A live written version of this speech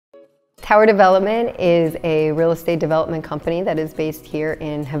Tower Development is a real estate development company that is based here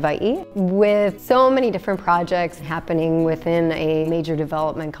in Hawaii. With so many different projects happening within a major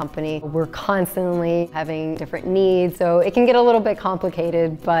development company, we're constantly having different needs, so it can get a little bit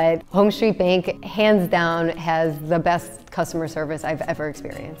complicated, but HomeStreet Bank, hands down, has the best customer service I've ever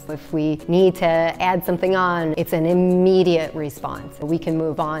experienced. If we need to add something on, it's an immediate response. We can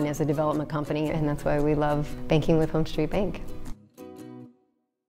move on as a development company, and that's why we love banking with HomeStreet Bank.